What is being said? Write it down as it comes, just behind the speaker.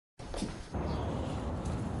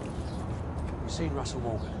seen Russell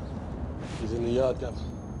Morgan? He's in the yard, Governor.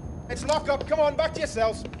 It's lock up. Come on, back to your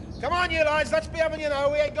cells. Come on, you lads. Let's be having you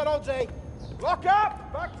now. We ain't got all day. Lock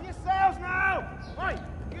up! Back to your cells now! Right,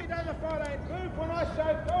 you down the far lane. Move when I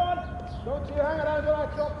shout. Go on. Don't you hang around when I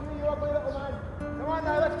talk to you, you ugly little man. Come on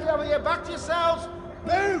now, let's be having you. Back to your cells.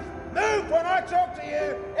 Move! Move when I talk to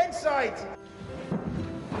you. Inside.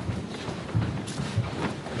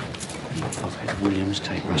 I've had Williams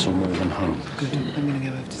take Russell Morgan home. Good. I'm going to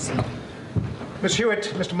go over to see him. Miss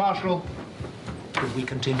Hewitt, Mr. Marshall, could we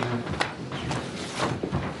continue?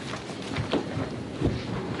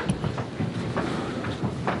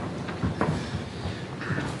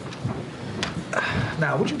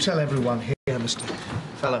 Now, would you tell everyone here, Mr.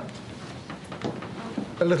 Feller,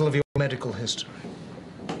 a little of your medical history?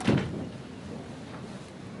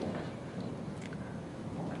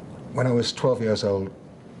 When I was 12 years old,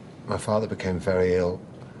 my father became very ill.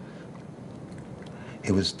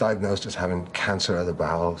 He was diagnosed as having cancer of the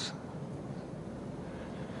bowels.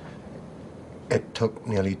 It took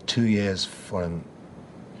nearly 2 years for him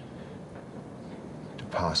to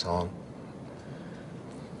pass on.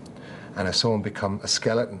 And I saw him become a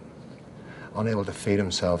skeleton, unable to feed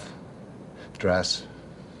himself, dress,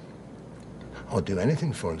 or do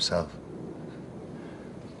anything for himself.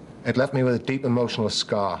 It left me with a deep emotional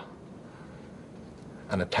scar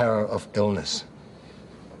and a terror of illness,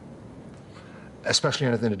 especially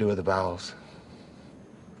anything to do with the bowels.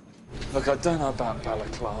 Look, I don't know about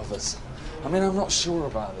balaclavas. I mean, I'm not sure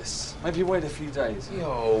about this. Maybe wait a few days.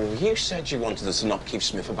 Yo, you said you wanted us to not keep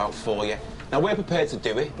Smith about for you. Now, we're prepared to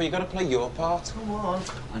do it, but you've got to play your part. Come on.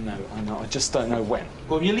 I know. I just don't know when.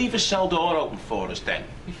 Well, you leave a cell door open for us, then.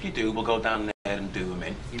 If you do, we'll go down there and do them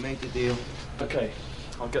in. You made the deal. OK,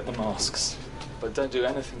 I'll get the masks. But don't do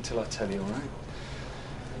anything till I tell you, all right?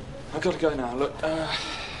 I've got to go now. Look,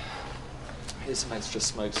 here's some extra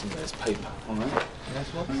smokes and there's paper, all right? That's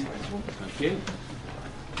what? Thank you.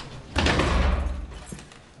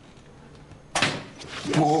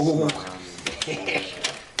 Whoa.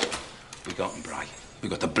 We got them, Bri. We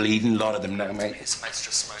got the bleeding lot of them now, mate. Here's some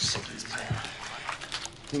extra smokes and there's paper.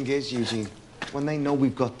 Thing is, Eugene, when they know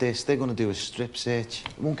we've got this, they're going to do a strip search.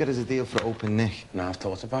 It won't get us a deal for open nick. No, I've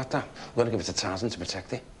thought about that. We're going to give it to Tarzan to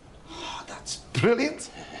protect it. Oh, that's brilliant.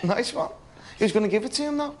 Nice one. Who's going to give it to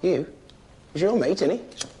him, though? You. He's your mate, isn't he? You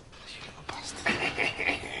little bastard.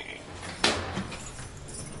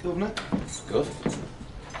 Governor? Good.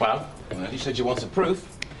 Well, you said you wanted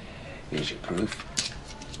proof. Here's your proof.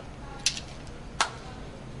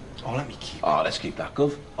 Oh, let me keep it. Oh, let's keep that,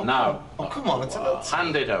 Gov. Oh, No. Oh, come on, it's a little...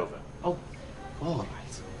 Hand it over. Oh, all right.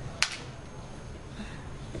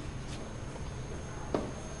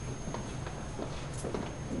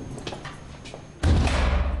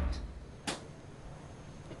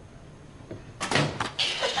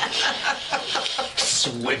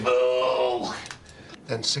 Swivel!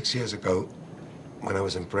 Then 6 years ago, when I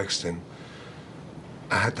was in Brixton,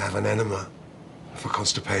 I had to have an enema for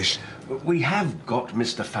constipation. We have got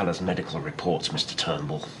Mr. Faller's medical reports, Mr.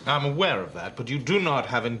 Turnbull. I'm aware of that, but you do not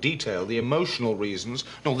have in detail the emotional reasons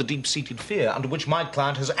nor the deep-seated fear under which my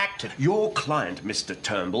client has acted. Your client, Mr.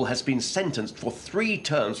 Turnbull, has been sentenced for 3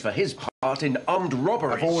 terms for his part in armed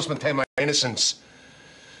robbery. I've always maintained my innocence.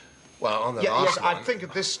 Well, on the last Yes, one... I think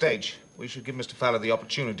at this stage we should give Mr. Faller the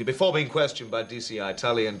opportunity, before being questioned by DCI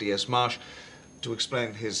Tully and DS Marsh, to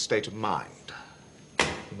explain his state of mind.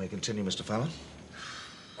 You may continue, Mr. Faller.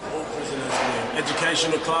 All prisoners in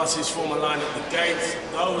educational classes form a line at the gates.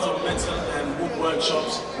 Those of metal and wood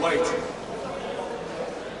workshops wait.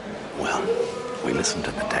 Well, we listened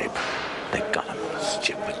to the tape. They got him,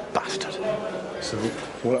 stupid bastard. So,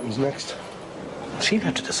 what happens next? She'll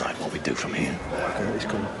have to decide what we do from here. Okay, he's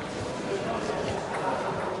coming.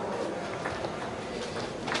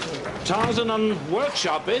 Tarzan on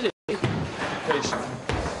workshop, is it? Education.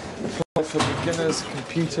 Apply for beginners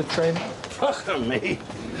computer training. Fuck me.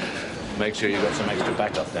 Make sure you got some extra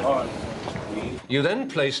backup then. All right. You then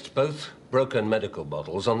placed both broken medical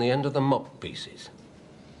bottles on the end of the mop pieces.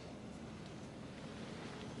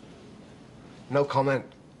 No comment.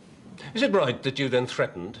 Is it right that you then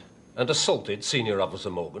threatened and assaulted Senior Officer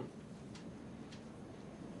Morgan?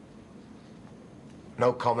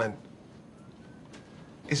 No comment.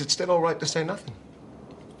 Is it still all right to say nothing?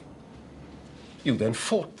 You then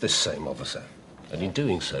fought this same officer, and in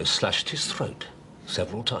doing so, slashed his throat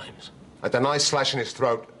several times. I deny slashing his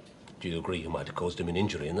throat. Do you agree you might have caused him an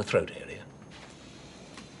injury in the throat area?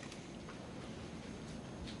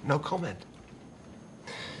 No comment.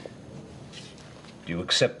 Do you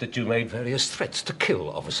accept that you made various threats to kill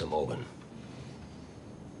Officer Morgan?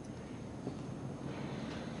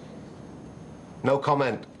 No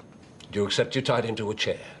comment. Do you accept you tied him to a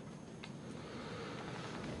chair?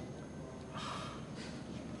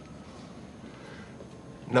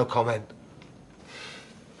 No comment.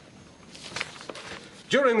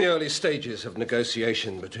 During the early stages of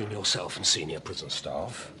negotiation between yourself and senior prison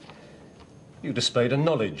staff, you displayed a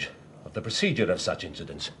knowledge of the procedure of such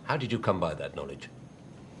incidents. How did you come by that knowledge?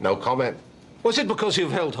 No comment. Was it because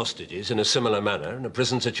you've held hostages in a similar manner in a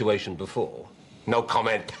prison situation before? No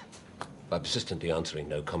comment. By persistently answering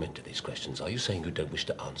no comment to these questions, are you saying you don't wish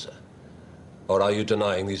to answer? Or are you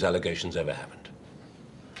denying these allegations ever happened?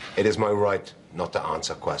 It is my right not to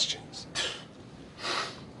answer questions.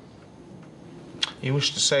 You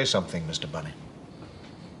wish to say something, Mr. Bunny?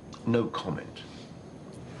 No comment.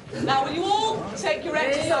 Now, will you all take your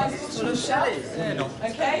exercise to the shelf?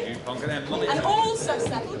 Okay? And also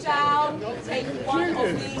settle down. Take one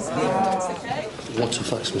of these leaflets, okay? What's a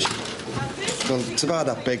fax machine? Well, it's about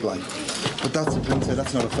that big, like. But that's a printer,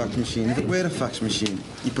 that's not a fax machine. If it were a fax machine,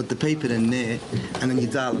 you put the paper in there, and then you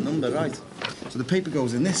dial a number, right? So the paper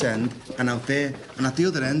goes in this end, and out there, and at the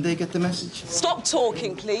other end, they get the message. Stop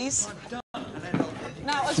talking, please.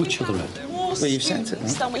 Now, as Which we other have end? more Well, you've sent it,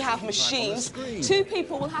 students than we have machines, two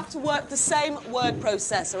people will have to work the same word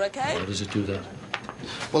processor, okay? How does it do that?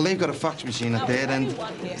 Well, they've got a fax machine at their end.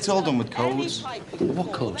 It's all done with codes.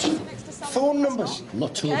 What codes? Phone numbers. I'm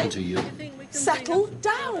not talking to you. Settle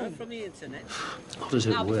down. How does it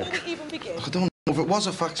Now, before work? we even begin, I don't know if it was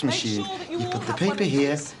a fax machine. sure that you You all put the have paper one of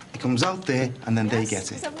here, these. it comes out there, and then they get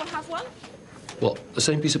does it. everyone have one? What, the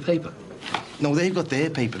same piece of paper? No, they've got their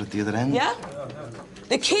paper at the other end. Yeah?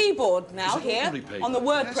 The keyboard now here on the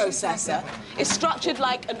word processor is structured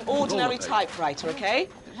like an ordinary typewriter, okay?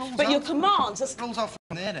 But your commands are... Rolls off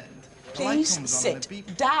from their end. Please sit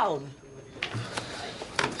down.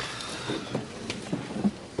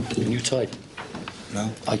 Can you type?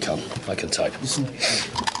 No. I can type. Listen,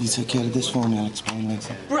 you take care of this for me, I'll explain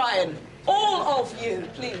later. Brian, all of you,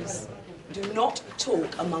 please, do not talk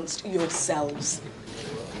amongst yourselves.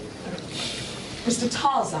 Mr.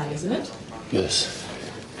 Tarzan, isn't it? Yes.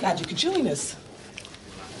 Glad you could join us.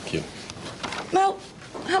 Thank you. Well,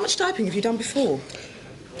 how much typing have you done before?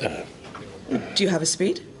 Do you have a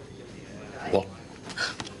speed? What?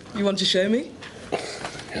 You want to show me?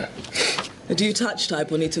 Yeah. Do you touch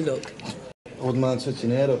type or need to look? I wouldn't mind touching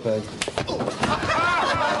your hair up, eh?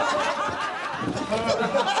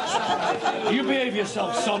 You behave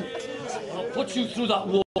yourself, son. I'll put you through that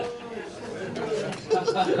wall.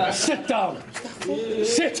 Sit down.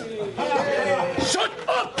 Sit. Shut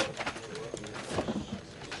up!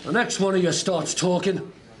 The next one of you starts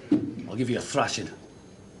talking, I'll give you a thrashing.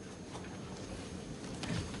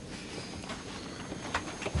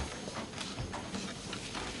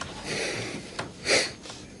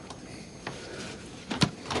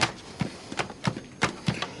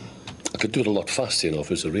 I could do it a lot faster, you know,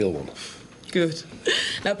 if it's a real one. Good.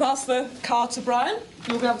 Now pass the card to Brian.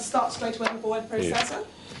 You'll be able to start straight away with the word processor.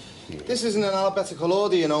 This isn't an alphabetical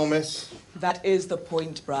order, you know, miss. That is the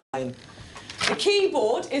point, Brian. The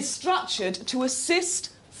keyboard is structured to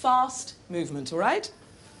assist fast movement, all right?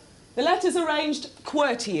 The letters are arranged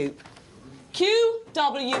QWERTY.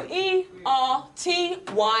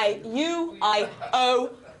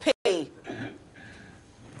 Q-W-E-R-T-Y-U-I-O-P.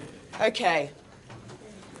 OK.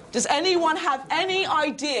 Does anyone have any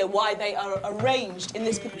idea why they are arranged in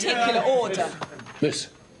this particular order? Miss,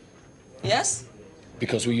 Yes?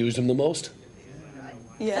 because we use them the most?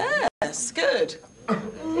 Yes, good.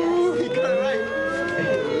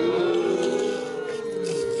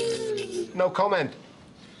 No comment.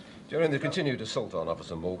 During the continued assault on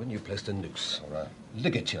Officer Morgan, you placed a noose or a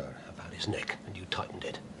ligature about his neck and you tightened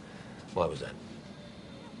it. Why was that?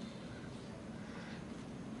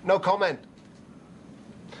 No comment.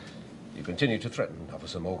 You continued to threaten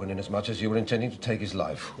Officer Morgan inasmuch as you were intending to take his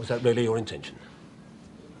life. Was that really your intention?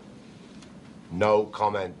 No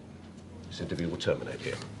comment. This interview will terminate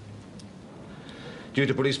here. Due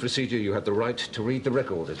to police procedure, you have the right to read the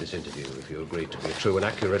record of this interview. If you agree to be a true and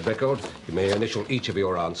accurate record, you may initial each of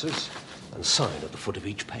your answers and sign at the foot of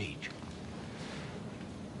each page.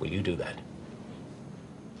 Will you do that?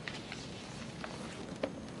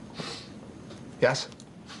 Yes?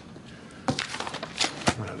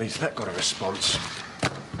 Well, at least that got a response.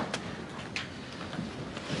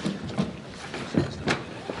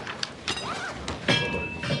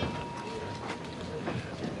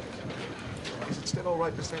 Is it still all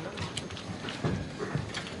right to say that?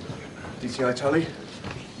 DCI Tully,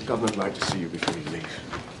 the governor would like to see you before you leave.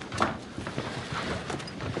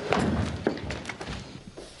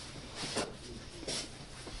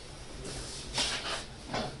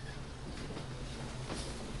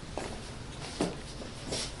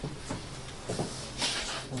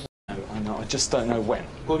 just don't know when.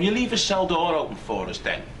 Well, you leave a cell door open for us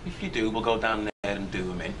then. If you do, we'll go down there and do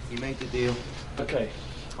them in. You made the deal. Okay,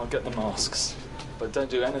 I'll get the masks. But don't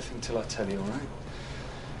do anything till I tell you, all right?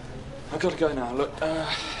 I've got to go now. Look,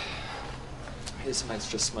 here's some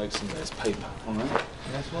extra smokes and there's paper, all right?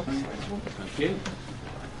 Yes, what? Thank you.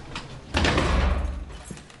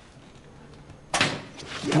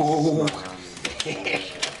 Oh.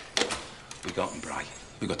 We got them, Bri.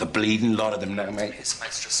 We got the bleeding lot of them now, mate. Here's some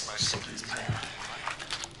extra smokes and there's paper.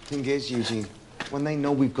 Thing is, Eugene, when they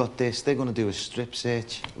know we've got this, they're going to do a strip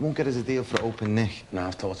search. It won't get us a deal for open nick. No,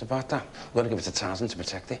 I've thought about that. We're going to give it to Tarzan to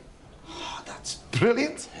protect it. Oh, that's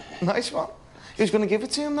brilliant. Nice one. Who's going to give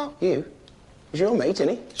it to him, though? You. He's your mate, isn't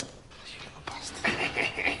he? You little bastard.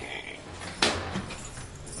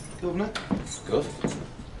 Governor? Good.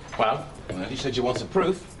 Well, you said you wanted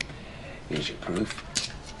proof. Here's your proof.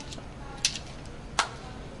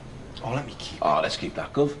 Oh, let me keep it. Oh, let's keep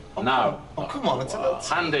that, Gov. Oh, no. Oh, come on, it's a little...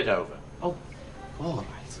 Hand it over. Oh, all right.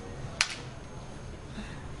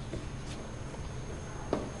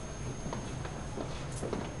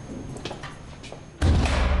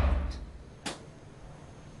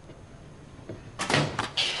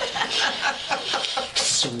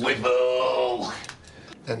 Swivel!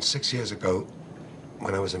 Then 6 years ago,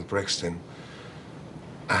 when I was in Brixton,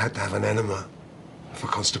 I had to have an enema for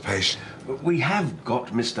constipation. We have got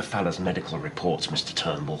Mr. Faller's medical reports, Mr.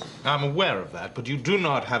 Turnbull. I'm aware of that, but you do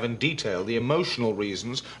not have in detail the emotional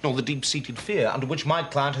reasons nor the deep-seated fear under which my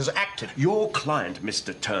client has acted. Your client,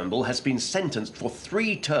 Mr. Turnbull, has been sentenced for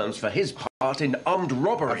 3 terms for his part in armed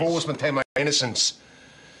robbery. I've always maintained my innocence.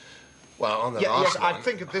 Well, on the last Yes, one... I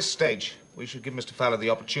think at this stage we should give Mr. Faller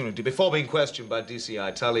the opportunity, before being questioned by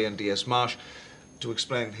DCI Tully and DS Marsh, to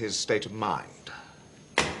explain his state of mind.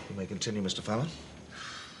 You may continue, Mr. Faller.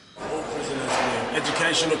 All prisoners in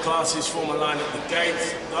educational classes form a line at the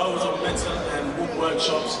gates. Those on metal and wood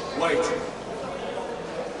workshops wait.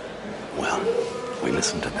 Well, we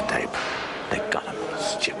listened to the tape. They got him,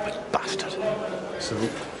 stupid bastard. So,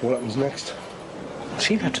 what happens next?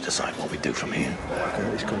 She'll have to decide what we do from here.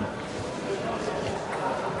 Okay, he's coming.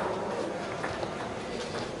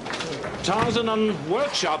 Tarzan on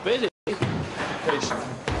workshop, is it? Education.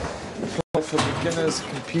 Apply for beginners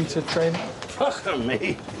computer training. Fuck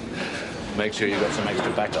me. Make sure you got some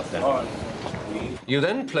extra backup then. All right. You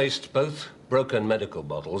then placed both broken medical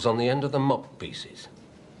bottles on the end of the mop pieces.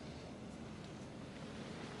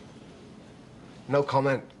 No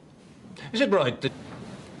comment. Is it right that...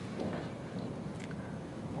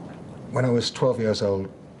 When I was 12 years old,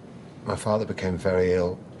 my father became very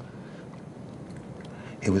ill.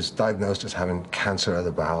 He was diagnosed as having cancer of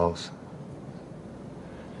the bowels.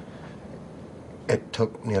 It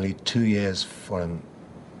took nearly 2 years for him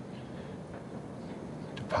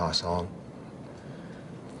to pass on.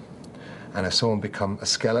 And I saw him become a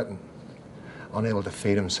skeleton, unable to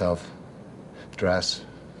feed himself, dress,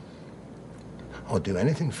 or do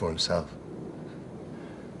anything for himself.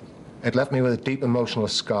 It left me with a deep emotional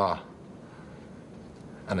scar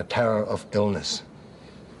and a terror of illness,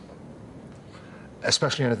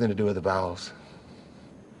 especially anything to do with the bowels.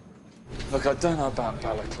 Look, I don't know about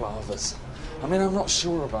balaclavas. I mean, I'm not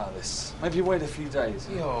sure about this. Maybe wait a few days.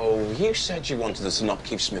 Yo, you said you wanted us to not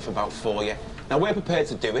keep Smith about for you. Now, we're prepared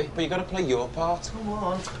to do it, but you got to play your part. Come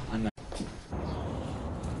on. I know.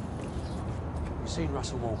 You seen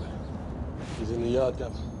Russell Morgan? He's in the yard,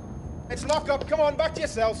 Gov. It's lock up. Come on, back to your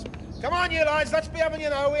cells. Come on, you lads. Let's be having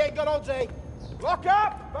you now. We ain't got all day. Lock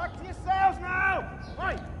up! Back to your cells now!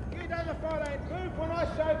 Right, you down the far lane. Move when I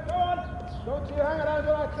shout. Go on. Don't you hang around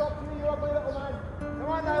when I talk to you, you ugly little man. Come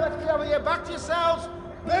on now, let's be having you. Back to your cells.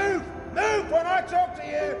 Move! Move when I talk to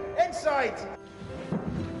you. Inside.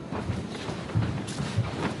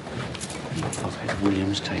 I've had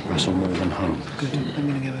Williams take Russell Morgan home. Good. I'm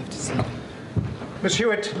going to go over to sleep. Miss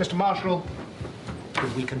Hewitt, Mr. Marshall,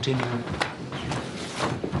 Could we continue?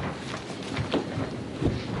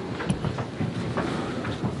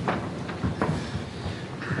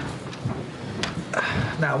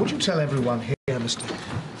 now, would you tell everyone here, Mr.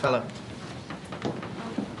 Feller,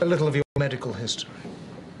 a little of your medical history?